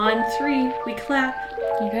On three, we clap.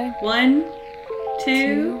 Okay. 1,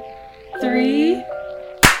 2, 3.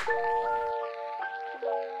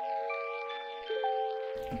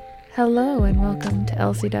 Hello and welcome to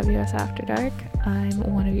LCWS After Dark. I'm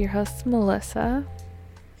one of your hosts, Melissa.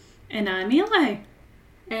 And I'm Eli.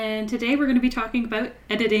 And today we're going to be talking about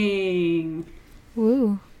editing.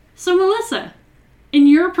 Woo. So Melissa, in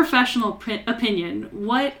your professional opinion,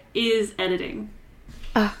 what is editing?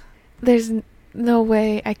 There's no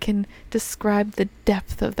way I can describe the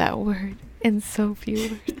depth of that word in so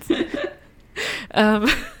few words.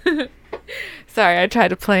 Sorry, I tried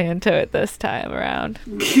to play into it this time around.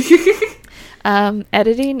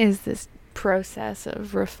 Editing is this process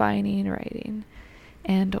of refining writing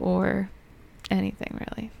and or anything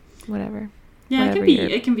really. Whatever. Yeah,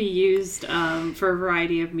 it can be used for a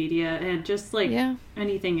variety of media and just like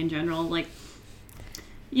anything in general. Like,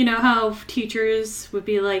 you know how teachers would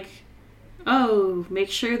be like, oh, make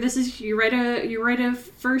sure this is you write a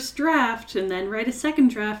first draft and then write a second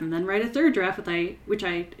draft and then write a third draft, which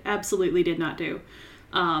I absolutely did not do.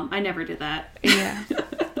 I never did that. Yeah,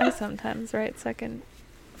 I sometimes write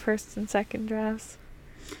first and second drafts.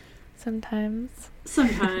 Sometimes.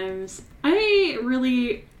 I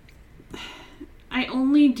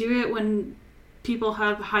only do it when people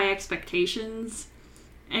have high expectations,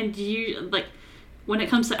 and when it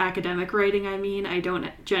comes to academic writing, I don't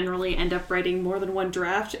generally end up writing more than one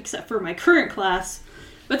draft, except for my current class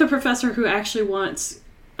with a professor who actually wants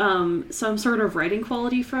some sort of writing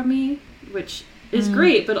quality from me, which is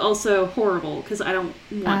great, but also horrible, because I don't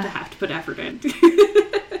want to have to put effort in.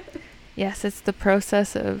 Yes, it's the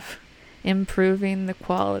process of improving the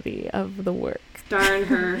quality of the work. Darn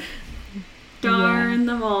her. Darn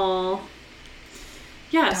them all.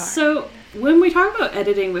 Yeah, darn. So when we talk about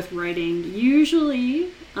editing with writing,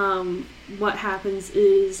 usually what happens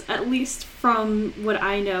is, at least from what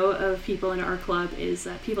I know of people in our club, is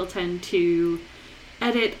that people tend to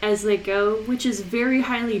edit as they go, which is very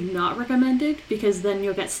highly not recommended, because then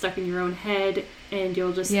you'll get stuck in your own head and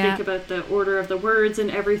you'll just think about the order of the words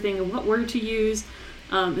and everything and what word to use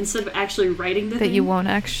instead of actually writing the thing. That you won't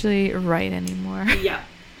actually write anymore. Yeah.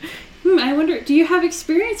 I wonder, do you have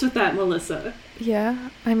experience with that, Melissa? Yeah,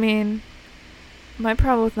 my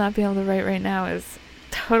problem with not being able to write right now is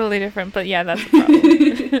totally different, but yeah, that's a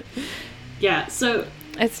problem. Yeah, so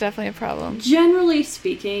it's definitely a problem. Generally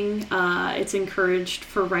speaking, it's encouraged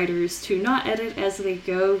for writers to not edit as they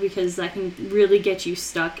go, because that can really get you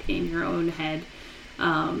stuck in your own head.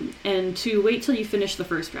 And to wait till you finish the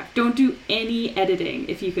first draft. Don't do any editing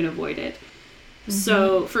if you can avoid it. Mm-hmm.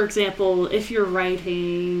 So, for example, if you're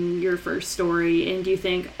writing your first story and you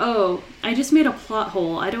think, oh, I just made a plot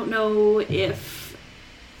hole. I don't know if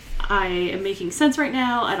I am making sense right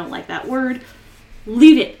now. I don't like that word.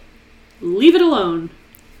 Leave it. Leave it alone.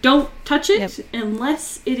 Don't touch it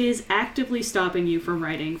unless it is actively stopping you from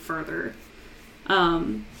writing further.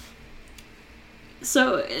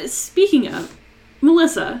 So, speaking of,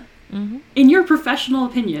 Melissa, in your professional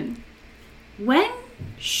opinion, when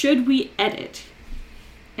should we edit?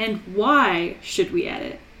 And why should we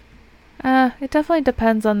edit? It definitely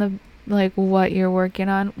depends on what you're working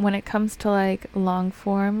on. When it comes to long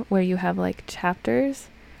form, where you have chapters,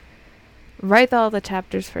 write all the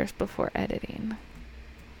chapters first before editing,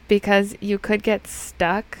 because you could get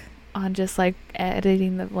stuck on just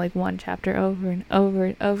editing the one chapter over and over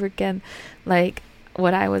and over again, like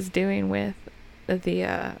what I was doing with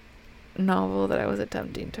the novel that I was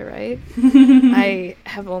attempting to write. I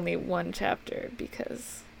have only one chapter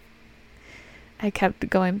because I kept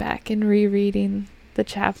going back and rereading the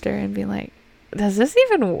chapter and being like, does this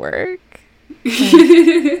even work?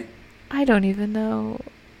 I don't even know.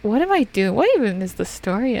 What am I doing? What even is the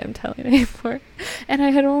story I'm telling anymore? And I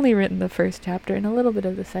had only written the first chapter and a little bit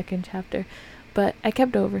of the second chapter, but I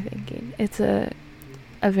kept overthinking. It's a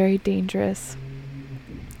very dangerous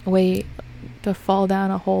way to fall down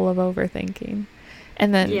a hole of overthinking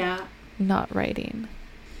and then not writing.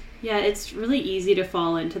 Yeah, it's really easy to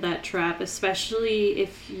fall into that trap, especially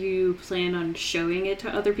if you plan on showing it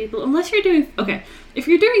to other people. Unless you're doing if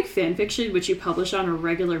you're doing fan fiction, which you publish on a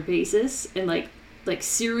regular basis, and like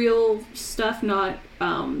serial stuff, not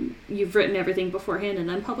you've written everything beforehand and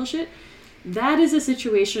then publish it, that is a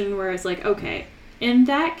situation where it's in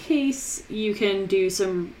that case you can do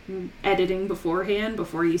some editing beforehand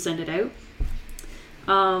before you send it out.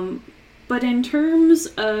 But in terms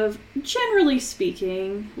of, generally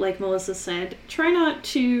speaking, like Melissa said, try not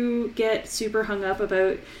to get super hung up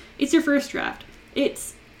about, it's your first draft.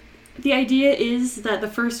 The idea is that the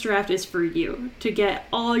first draft is for you, to get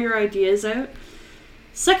all your ideas out.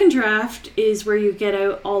 Second draft is where you get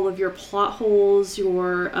out all of your plot holes,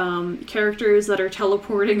 your characters that are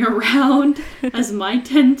teleporting around, as mine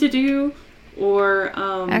tend to do, or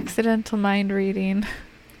accidental mind reading.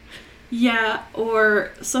 Yeah,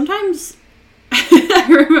 or sometimes I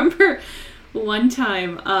remember one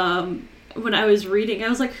time when I was reading, I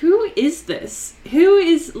was like, who is this? Who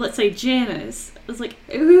is, let's say, Janice? I was like,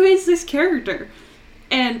 who is this character?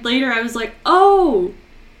 And later I was like, oh,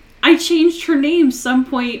 I changed her name some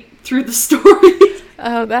point through the story.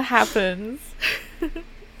 Oh, that happens.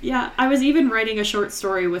 Yeah, I was even writing a short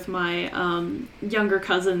story with my younger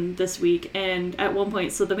cousin this week, and at one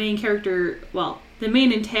point, so the main character, well, the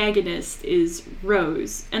main antagonist is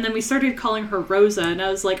Rose, and then we started calling her Rosa, and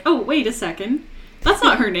I was like, oh, wait a second, that's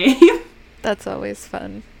not her name. That's always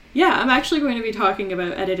fun. Yeah, I'm actually going to be talking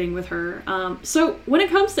about editing with her. So when it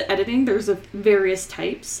comes to editing, there's various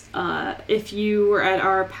types. If you were at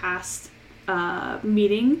our past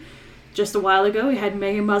meeting just a while ago, we had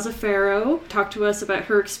Megan Mazzaferro talk to us about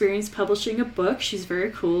her experience publishing a book. She's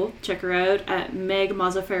very cool. Check her out at Meg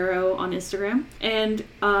Mazzaferro on Instagram. And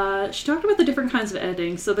she talked about the different kinds of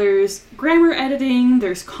editing. So there's grammar editing,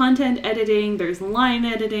 there's content editing, there's line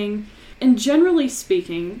editing. And generally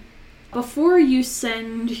speaking, before you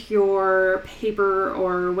send your paper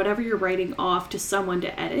or whatever you're writing off to someone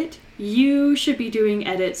to edit, you should be doing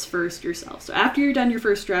edits first yourself. So after you're done your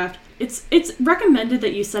first draft, it's recommended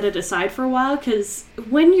that you set it aside for a while, because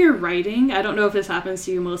when you're writing, I don't know if this happens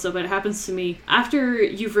to you, Melissa, but it happens to me. After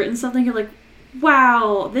you've written something, you're like,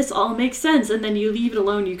 wow, this all makes sense. And then you leave it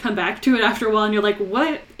alone, you come back to it after a while, and you're like,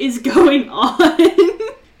 what is going on?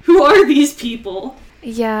 Who are these people?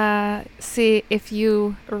 Yeah, see, if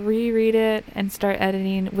you reread it and start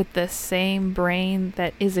editing with the same brain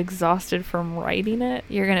that is exhausted from writing it,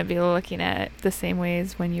 you're going to be looking at it the same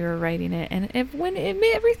ways when you were writing it, and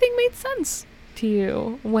everything made sense to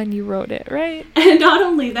you when you wrote it, right? And not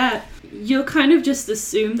only that, you'll kind of just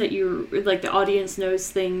assume that the audience knows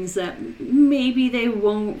things that maybe they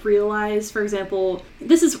won't realize. For example,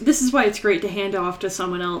 this is why it's great to hand off to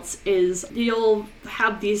someone else, is you'll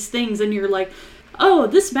have these things and you're like, oh,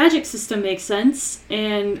 this magic system makes sense.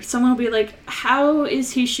 And someone will be like, how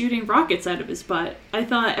is he shooting rockets out of his butt? I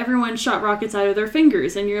thought everyone shot rockets out of their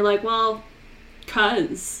fingers. And you're like, well,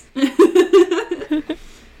 'cause.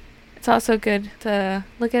 It's also good to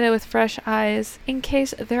look at it with fresh eyes in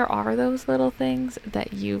case there are those little things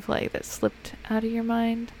that you've that slipped out of your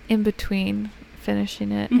mind in between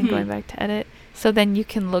finishing it and going back to edit. So then you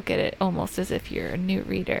can look at it almost as if you're a new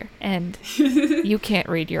reader, and you can't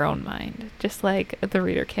read your own mind, just like the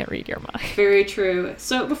reader can't read your mind. Very true.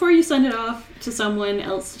 So before you send it off to someone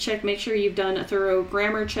else to check, make sure you've done a thorough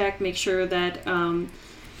grammar check. Make sure that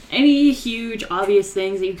any huge obvious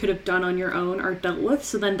things that you could have done on your own are dealt with.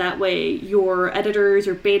 So then that way your editors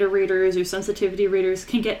or beta readers or sensitivity readers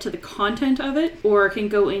can get to the content of it, or can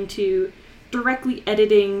go into directly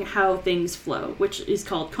editing how things flow, which is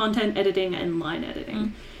called content editing and line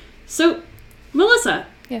editing. So, Melissa.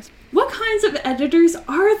 Yes. What kinds of editors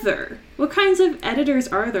are there? What kinds of editors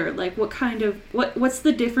are there? What's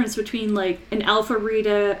the difference between an alpha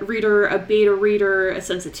reader, a beta reader, a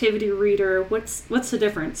sensitivity reader? What's the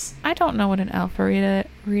difference? I don't know what an alpha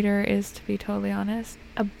reader is, to be totally honest.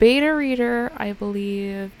 A beta reader, I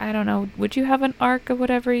believe, I don't know, would you have an arc of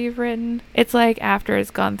whatever you've written? It's after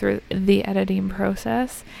it's gone through the editing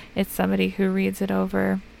process, it's somebody who reads it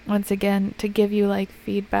over, once again, to give you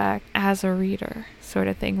feedback as a reader sort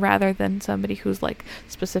of thing, rather than somebody who's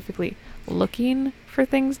specifically looking for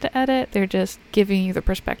things to edit. They're just giving you the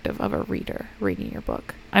perspective of a reader reading your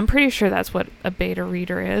book. I'm pretty sure that's what a beta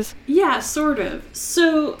reader is. Yeah, sort of.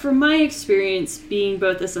 So from my experience being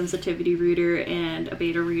both a sensitivity reader and a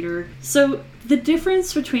beta reader, so the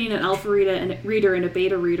difference between an alpha reader and a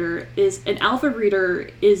beta reader is an alpha reader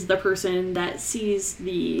is the person that sees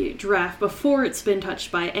the draft before it's been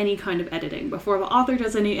touched by any kind of editing, before the author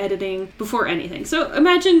does any editing, before anything. So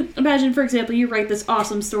imagine, for example, you write this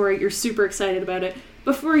awesome story, you're super excited about it.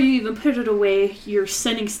 Before you even put it away, you're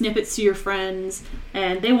sending snippets to your friends,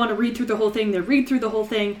 and they want to read through the whole thing. They read through the whole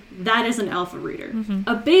thing. That is an alpha reader.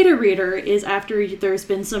 A beta reader is after there's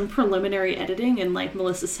been some preliminary editing, and like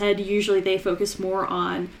Melissa said, usually they focus more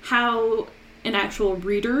on how an actual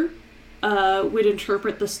reader would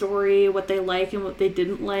interpret the story, what they like and what they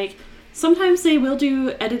didn't like. Sometimes they will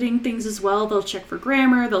do editing things as well. They'll check for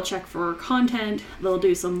grammar, they'll check for content, they'll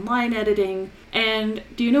do some line editing. And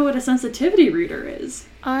do you know what a sensitivity reader is?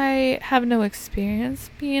 I have no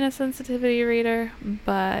experience being a sensitivity reader,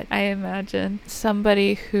 but I imagine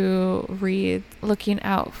somebody who reads looking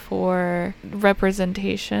out for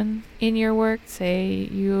representation in your work. Say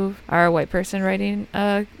you are a white person writing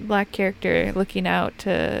a black character, looking out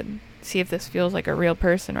to see if this feels like a real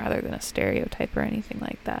person rather than a stereotype or anything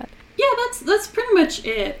like that. Yeah, that's pretty much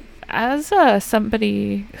it. As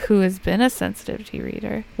somebody who has been a sensitivity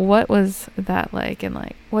reader, what was that like, and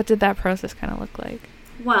like what did that process kind of look like?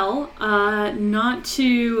 Well, not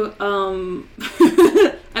to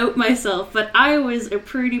out myself, but I was a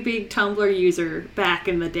pretty big Tumblr user back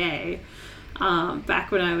in the day.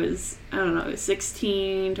 Back when I was,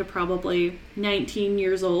 16 to probably 19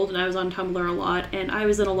 years old, and I was on Tumblr a lot, and I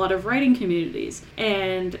was in a lot of writing communities.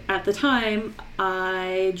 And at the time,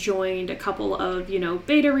 I joined a couple of,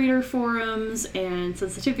 beta reader forums and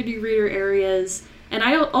sensitivity reader areas, and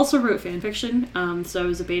I also wrote fanfiction, so I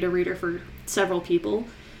was a beta reader for several people.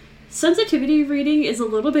 Sensitivity reading is a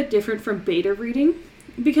little bit different from beta reading,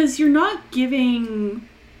 because you're not giving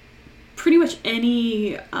pretty much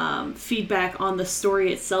any feedback on the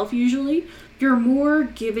story itself usually. You're more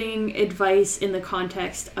giving advice in the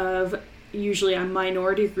context of usually a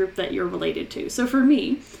minority group that you're related to. So for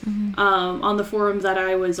me, on the forum that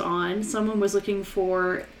I was on, someone was looking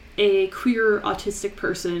for a queer autistic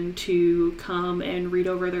person to come and read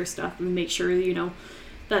over their stuff and make sure,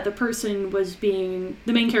 that the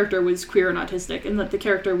main character was queer and autistic, and that the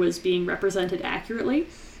character was being represented accurately.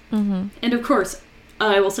 And of course,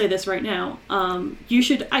 I will say this right now, you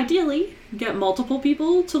should ideally get multiple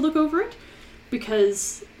people to look over it,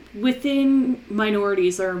 because within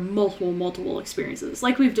minorities there are multiple experiences.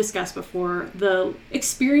 Like we've discussed before, the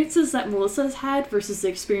experiences that Melissa's had versus the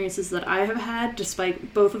experiences that I have had,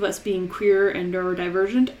 despite both of us being queer and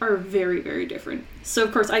neurodivergent, are very, very different. So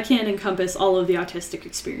of course I can't encompass all of the autistic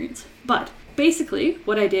experience. But basically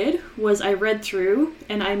what I did was I read through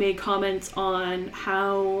and I made comments on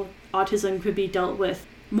how autism could be dealt with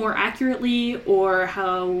more accurately, or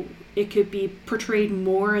how it could be portrayed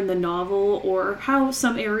more in the novel, or how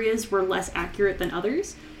some areas were less accurate than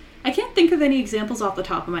others. I can't think of any examples off the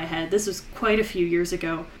top of my head. This was quite a few years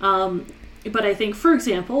ago. But I think, for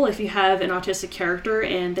example, if you have an autistic character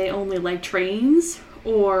and they only like trains,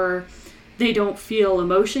 or they don't feel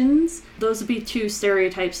emotions, those would be two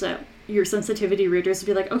stereotypes that your sensitivity readers would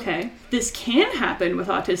be like, okay, this can happen with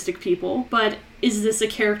autistic people, but is this a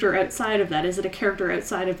character outside of that? Is it a character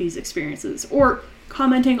outside of these experiences? Or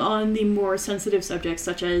commenting on the more sensitive subjects,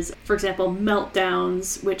 such as, for example,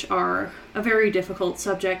 meltdowns, which are a very difficult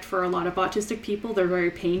subject for a lot of autistic people. They're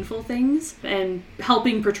very painful things, and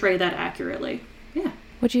helping portray that accurately. Yeah.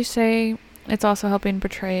 Would you say it's also helping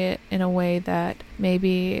portray it in a way that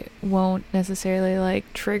maybe won't necessarily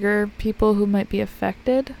trigger people who might be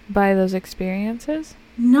affected by those experiences?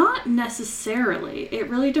 Not necessarily. It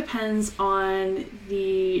really depends on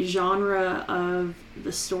the genre of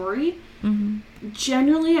the story.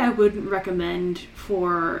 Generally, I wouldn't recommend,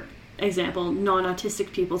 for example,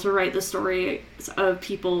 non-autistic people to write the story of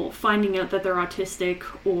people finding out that they're autistic,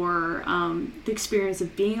 or the experience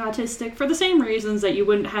of being autistic, for the same reasons that you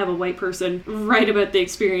wouldn't have a white person write about the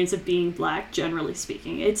experience of being black, generally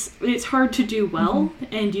speaking. It's hard to do well,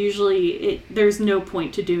 and usually there's no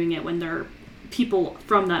point to doing it when there are people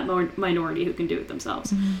from that minority who can do it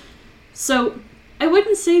themselves. So I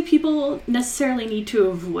wouldn't say people necessarily need to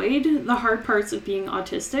avoid the hard parts of being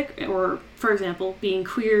autistic, or, for example, being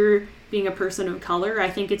queer, being a person of color. I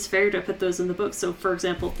think it's fair to put those in the book. So, for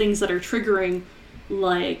example, things that are triggering,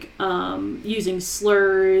 like using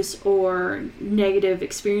slurs or negative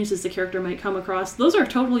experiences the character might come across, those are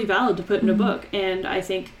totally valid to put in a book, and I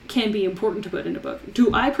think can be important to put in a book.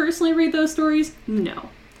 Do I personally read those stories?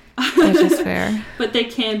 No. Which is fair. But they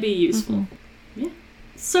can be useful. Yeah.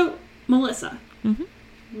 So, Melissa,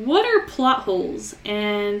 what are plot holes,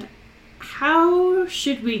 and how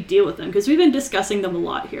should we deal with them? Because we've been discussing them a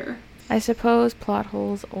lot here. I suppose plot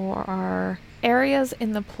holes are areas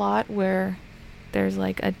in the plot where there's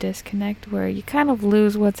a disconnect, where you kind of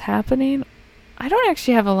lose what's happening. I don't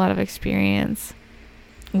actually have a lot of experience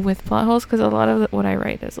with plot holes, because a lot of what I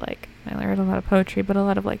write is I write a lot of poetry, but a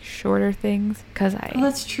lot of shorter things, because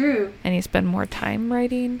that's true. I need to spend more time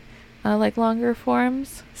writing longer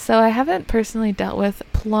forms. So I haven't personally dealt with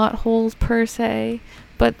plot holes per se,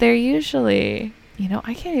 but they're usually,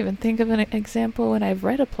 I can't even think of an example when I've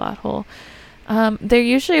read a plot hole. They're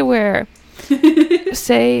usually where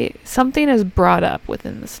say something is brought up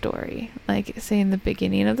within the story. Like, say in the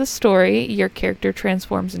beginning of the story, your character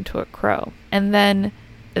transforms into a crow. And then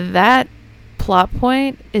that plot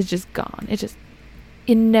point is just gone.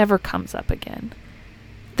 It never comes up again.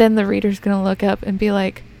 Then the reader's going to look up and be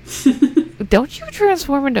like, don't you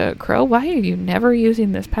transform into a crow? Why are you never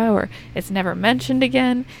using this power? It's never mentioned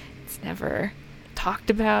again. It's never talked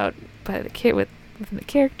about by the kid within the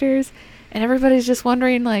characters. And everybody's just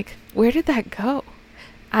wondering, like, where did that go?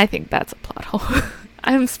 I think that's a plot hole.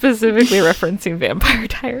 I'm specifically referencing Vampire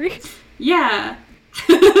Diaries. Yeah.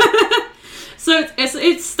 So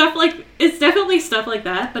it's stuff like, it's definitely stuff like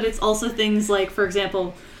that, but it's also things like, for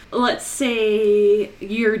example, let's say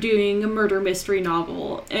you're doing a murder mystery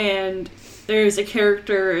novel and there's a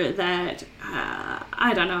character that,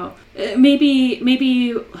 I don't know,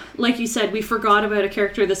 maybe like you said, we forgot about a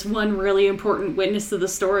character, this one really important witness to the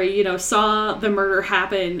story, you know, saw the murder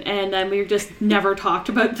happen and then we just never talked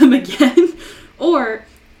about them again. Or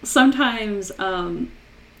sometimes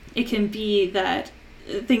it can be that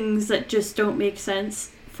things that just don't make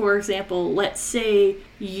sense. For example, let's say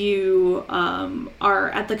you are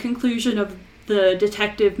at the conclusion of the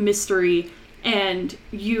detective mystery and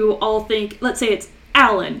you all think, let's say it's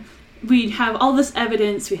Alan. We have all this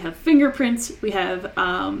evidence, we have fingerprints, we have,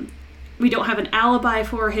 we don't have an alibi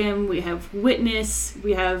for him, we have witness,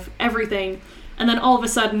 we have everything, and then all of a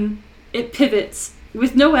sudden it pivots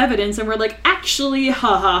with no evidence and we're like, actually,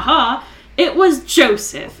 ha ha ha, it was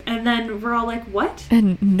Joseph. And then we're all like, what?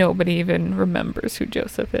 And nobody even remembers who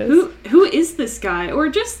Joseph is. Who is this guy? Or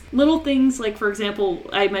just little things like, for example,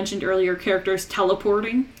 I mentioned earlier, characters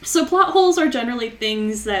teleporting. So plot holes are generally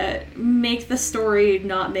things that make the story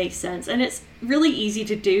not make sense. And it's really easy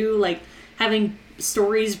to do, like having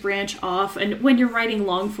stories branch off. And when you're writing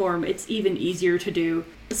long form, it's even easier to do,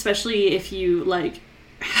 especially if you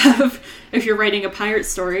if you're writing a pirate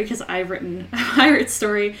story, because I've written a pirate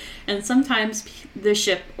story, and sometimes the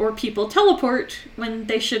ship or people teleport when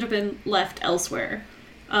they should have been left elsewhere.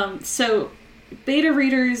 So beta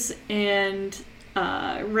readers and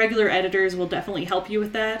regular editors will definitely help you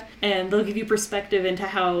with that, and they'll give you perspective into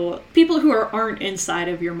how people who aren't inside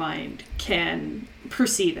of your mind can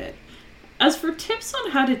perceive it. As for tips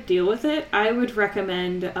on how to deal with it, I would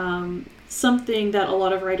recommend something that a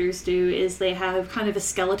lot of writers do is they have kind of a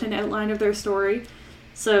skeleton outline of their story.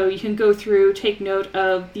 So you can go through, take note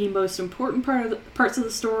of the most important parts of the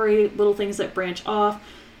story, little things that branch off,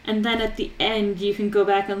 and then at the end you can go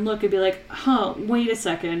back and look and be like, wait a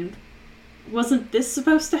second, wasn't this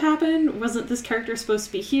supposed to happen? Wasn't this character supposed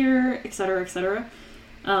to be here? Etc., etc.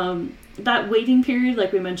 That waiting period,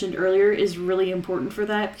 like we mentioned earlier, is really important for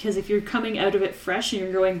that, because if you're coming out of it fresh and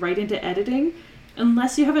you're going right into editing,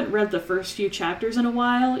 unless you haven't read the first few chapters in a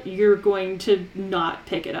while, you're going to not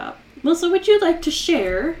pick it up. Melissa, would you like to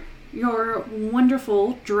share your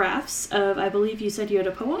wonderful drafts of, I believe you said you had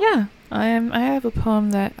a poem? Yeah, I have a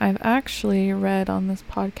poem that I've actually read on this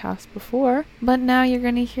podcast before, but now you're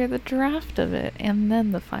going to hear the draft of it and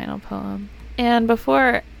then the final poem. And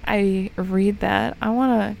before I read that, I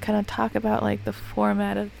want to kind of talk about like the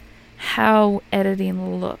format of how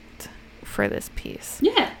editing looked for this piece.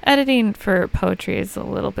 Yeah. Editing for poetry is a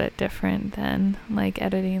little bit different than like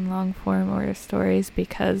editing long form or stories,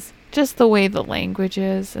 because just the way the language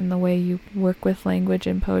is and the way you work with language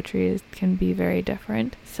in poetry can be very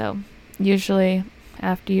different. So usually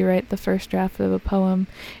after you write the first draft of a poem,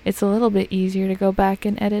 it's a little bit easier to go back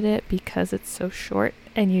and edit it because it's so short,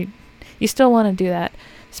 and you still want to do that,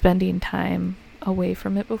 spending time away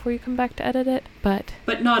from it before you come back to edit it, but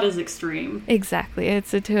not as extreme. Exactly.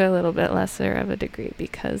 It's to a little bit lesser of a degree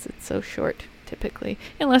because it's so short, typically,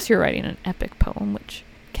 unless you're writing an epic poem, which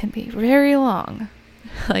can be very long,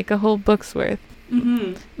 like a whole book's worth.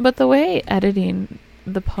 Mm-hmm. But the way editing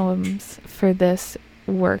the poems for this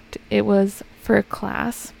worked, it was for a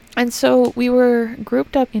class. And so we were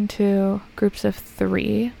grouped up into groups of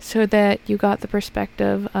 3 so that you got the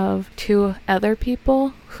perspective of 2 other people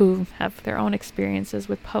who have their own experiences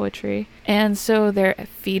with poetry. And so their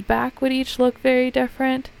feedback would each look very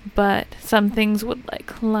different, but some things would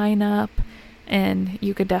like line up, and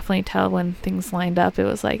you could definitely tell when things lined up. It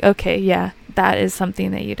was like, okay, yeah, that is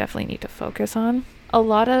something that you definitely need to focus on. A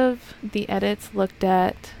lot of the edits looked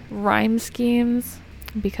at rhyme schemes,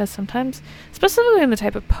 because sometimes, specifically in the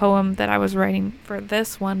type of poem that I was writing for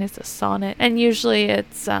this one, it's a sonnet, and usually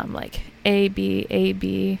it's like A,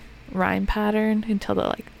 B rhyme pattern until the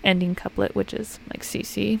like ending couplet, which is like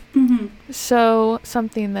CC. Mm-hmm. So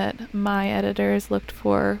something that my editors looked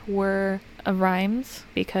for were rhymes,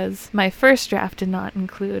 because my first draft did not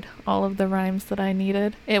include all of the rhymes that I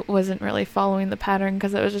needed. It wasn't really following the pattern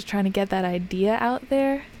because I was just trying to get that idea out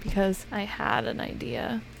there, because I had an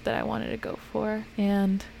idea that I wanted to go for,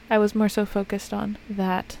 and I was more so focused on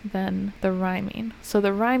that than the rhyming. So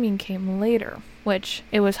the rhyming came later, which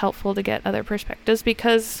it was helpful to get other perspectives,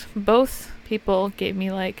 because both people gave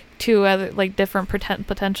me like two other like different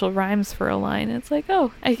potential rhymes for a line. It's like,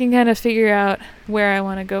 oh, I can kind of figure out where I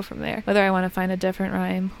want to go from there, whether I want to find a different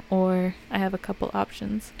rhyme or I have a couple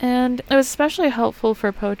options. And it was especially helpful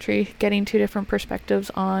for poetry, getting two different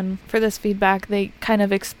perspectives on. For this feedback, they kind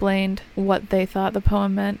of explained what they thought the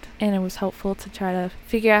poem meant, and it was helpful to try to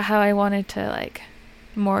figure out how I wanted to like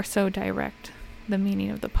more so direct the meaning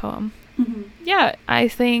of the poem. Mm-hmm. Yeah, I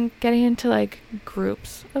think getting into like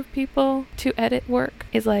groups of people to edit work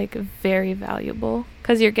is like very valuable,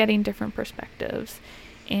 because you're getting different perspectives,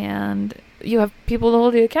 and you have people to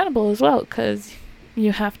hold you accountable as well, because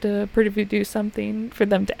you have to do something for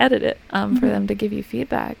them to edit it, for them to give you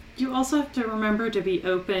feedback. You also have to remember to be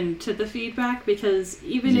open to the feedback, because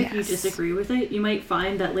even if you disagree with it, you might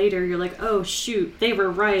find that later you're like, oh shoot, they were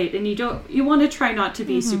right, and you want to try not to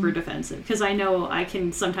be super defensive, because I know I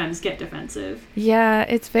can sometimes get defensive. Yeah,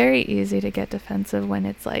 it's very easy to get defensive when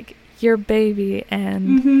it's like your baby,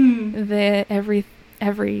 and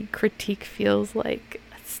every critique feels like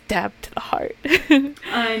stab to the heart.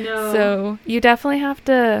 I know. So you definitely have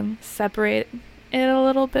to separate it a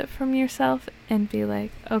little bit from yourself and be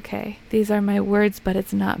like, okay, these are my words, but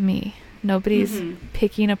it's not me. Nobody's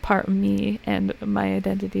picking apart me and my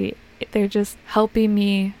identity. They're just helping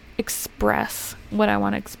me express what I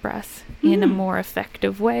want to express in a more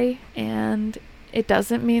effective way. And it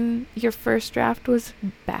doesn't mean your first draft was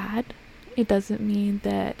bad. It doesn't mean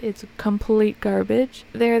that it's complete garbage.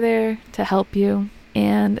 They're there to help you.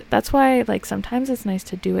 And that's why, like, sometimes it's nice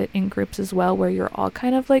to do it in groups as well, where you're all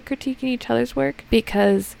kind of like critiquing each other's work,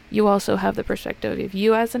 because you also have the perspective of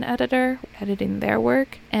you as an editor editing their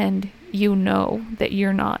work, and you know that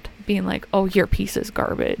you're not being like, oh, your piece is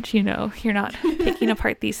garbage, you know, you're not picking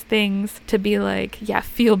apart these things to be like, yeah,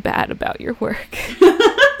 feel bad about your work.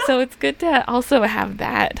 So it's good to also have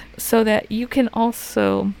that, so that you can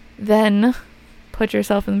also then put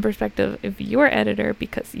yourself in the perspective of your editor,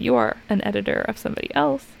 because you are an editor of somebody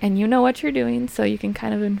else and you know what you're doing, so you can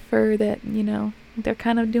kind of infer that, you know, they're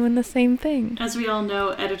kind of doing the same thing. As we all know,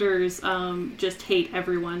 editors just hate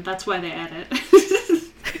everyone. That's why they edit.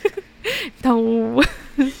 No.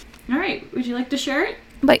 All right, would you like to share it?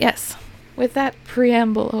 But yes, with that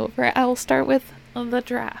preamble over, I will start with the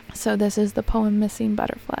draft. So this is the poem Missing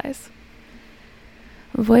Butterflies.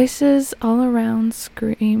 Voices all around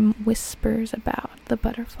scream whispers about the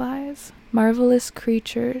butterflies, marvelous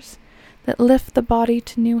creatures that lift the body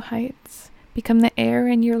to new heights, become the air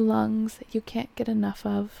in your lungs that you can't get enough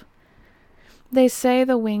of. They say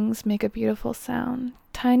the wings make a beautiful sound,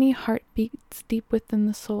 tiny heartbeats deep within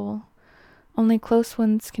the soul. Only close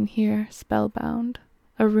ones can hear, spellbound,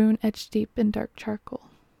 a rune etched deep in dark charcoal.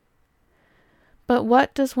 But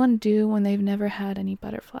what does one do when they've never had any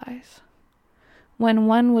butterflies? When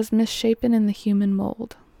one was misshapen in the human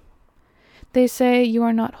mold? They say you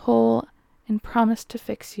are not whole and promise to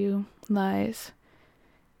fix you, lies,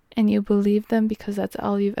 and you believe them because that's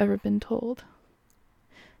all you've ever been told.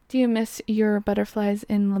 Do you miss your butterflies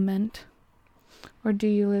in lament, or do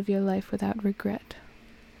you live your life without regret?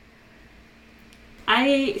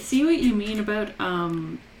 I see what you mean about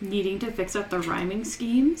needing to fix up the rhyming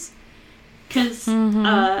schemes, because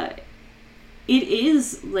it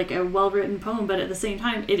is like a well-written poem, but at the same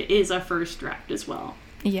time, it is a first draft as well.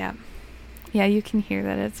 Yeah. Yeah, you can hear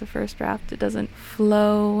that it's a first draft. It doesn't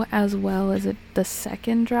flow as well as the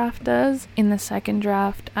second draft does. In the second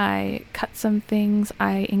draft, I cut some things.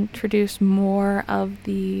 I introduced more of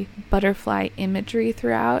the butterfly imagery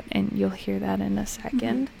throughout, and you'll hear that in a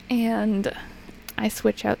second. And I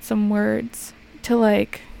switch out some words to,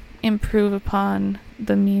 like, improve upon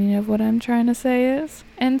the meaning of what I'm trying to say is.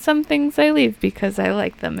 And some things I leave because I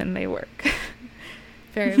like them and they work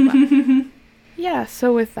very well. Yeah,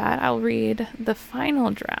 so with that, I'll read the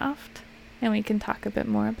final draft and we can talk a bit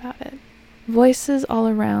more about it. Voices all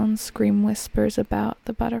around scream whispers about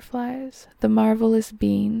the butterflies, the marvelous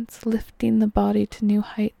beings lifting the body to new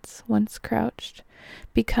heights once crouched,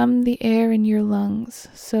 become the air in your lungs,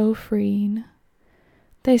 so freeing.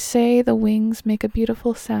 They say the wings make a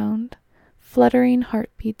beautiful sound, fluttering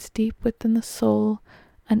heartbeats deep within the soul,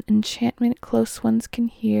 an enchantment close ones can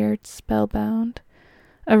hear, spellbound,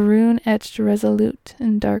 a rune etched resolute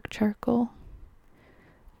in dark charcoal.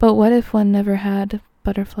 But what if one never had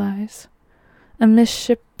butterflies? a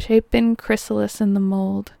misshapen chrysalis in the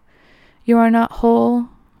mold. You are not whole,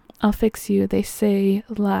 I'll fix you, they say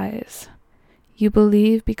lies. You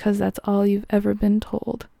believe because that's all you've ever been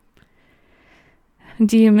told.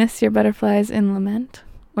 Do you miss your butterflies in lament,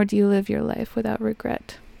 or do you live your life without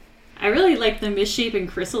regret? I really like the misshapen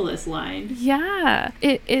chrysalis line. Yeah,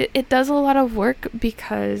 it does a lot of work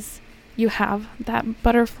because you have that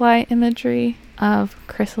butterfly imagery of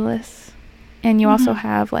chrysalis, and you also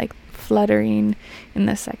have like fluttering in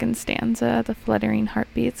the second stanza, the fluttering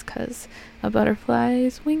heartbeats, because a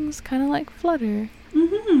butterfly's wings kind of like flutter.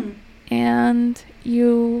 And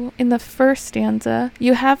you, in the first stanza,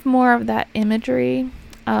 you have more of that imagery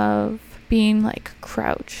of being like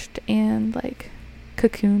crouched and like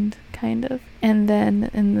cocooned, kind of. And then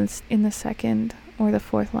in the second or the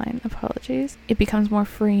fourth line, apologies, it becomes more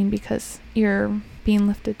freeing because you're being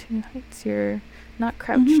lifted to new heights. You're not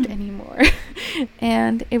crouched anymore.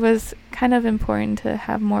 And it was kind of important to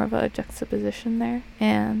have more of a juxtaposition there,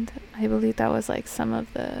 and I believe that was like some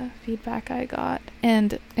of the feedback I got.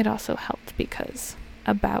 And it also helped because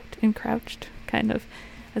about and crouched kind of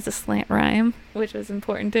as a slant rhyme, which was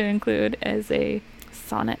important to include as a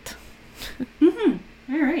sonnet. All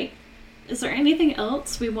right, is there anything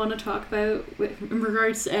else we want to talk about in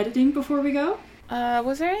regards to editing before we go?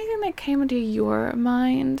 Was there anything that came into your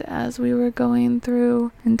mind as we were going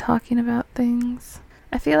through and talking about things?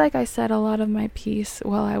 I feel like I said a lot of my piece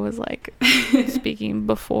while I was like speaking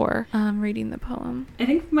before reading the poem. I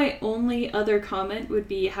think my only other comment would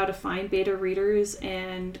be how to find beta readers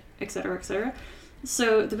and etc. etc.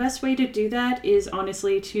 So the best way to do that is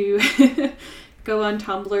honestly to go on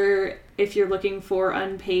Tumblr if you're looking for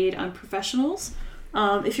unpaid unprofessionals.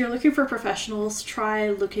 If you're looking for professionals, try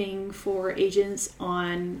looking for agents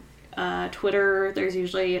on Twitter. There's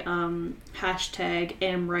usually hashtag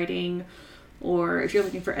 #amwriting. Or if you're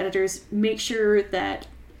looking for editors, make sure that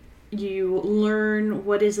you learn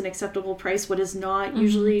what is an acceptable price, what is not.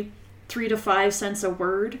 Usually 3 to 5 cents a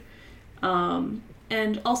word.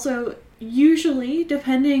 And also, usually,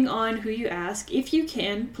 depending on who you ask, if you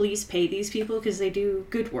can, please pay these people because they do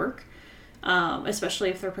good work. Especially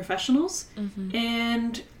if they're professionals,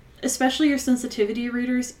 and especially your sensitivity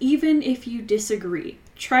readers, even if you disagree,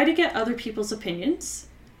 try to get other people's opinions.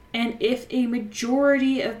 And if a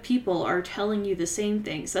majority of people are telling you the same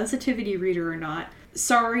thing, sensitivity reader or not,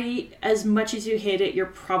 sorry, as much as you hate it, you're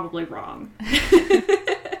probably wrong.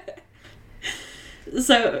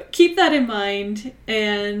 So keep that in mind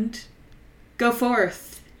and go forth.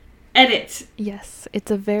 Edit. Yes,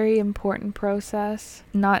 it's a very important process.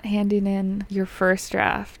 Not handing in your first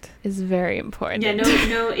draft is very important. Yeah,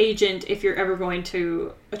 no agent, if you're ever going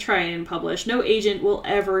to try and publish, no agent will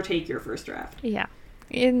ever take your first draft. Yeah.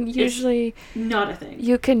 And usually it's not a thing.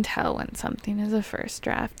 You can tell when something is a first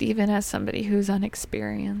draft, even as somebody who's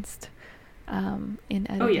unexperienced in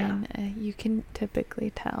editing. Oh, yeah. You can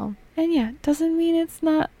typically tell. And yeah, it doesn't mean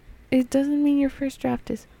your first draft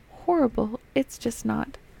is horrible. It's just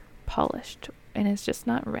not polished, and it's just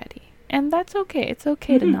not ready, and that's okay. It's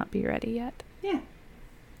okay to not be ready yet. Yeah.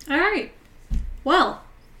 All right, well,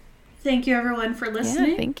 thank you everyone for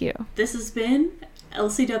listening. Yeah, thank you. This has been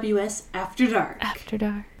LCWS After Dark. After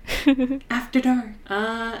dark.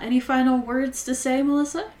 Any final words to say,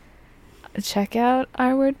 Melissa? Check out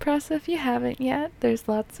our WordPress if you haven't yet. There's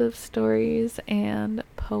lots of stories and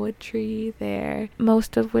poetry there,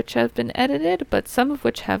 most of which have been edited, but some of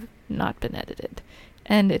which have not been edited.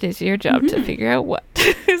 And it is your job to figure out what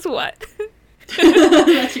is what.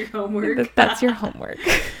 That's your homework. That's your homework.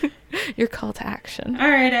 Your call to action. All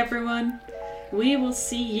right, everyone. We will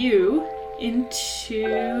see you in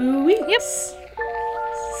 2 weeks. Yep.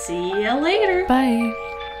 See ya later. Bye.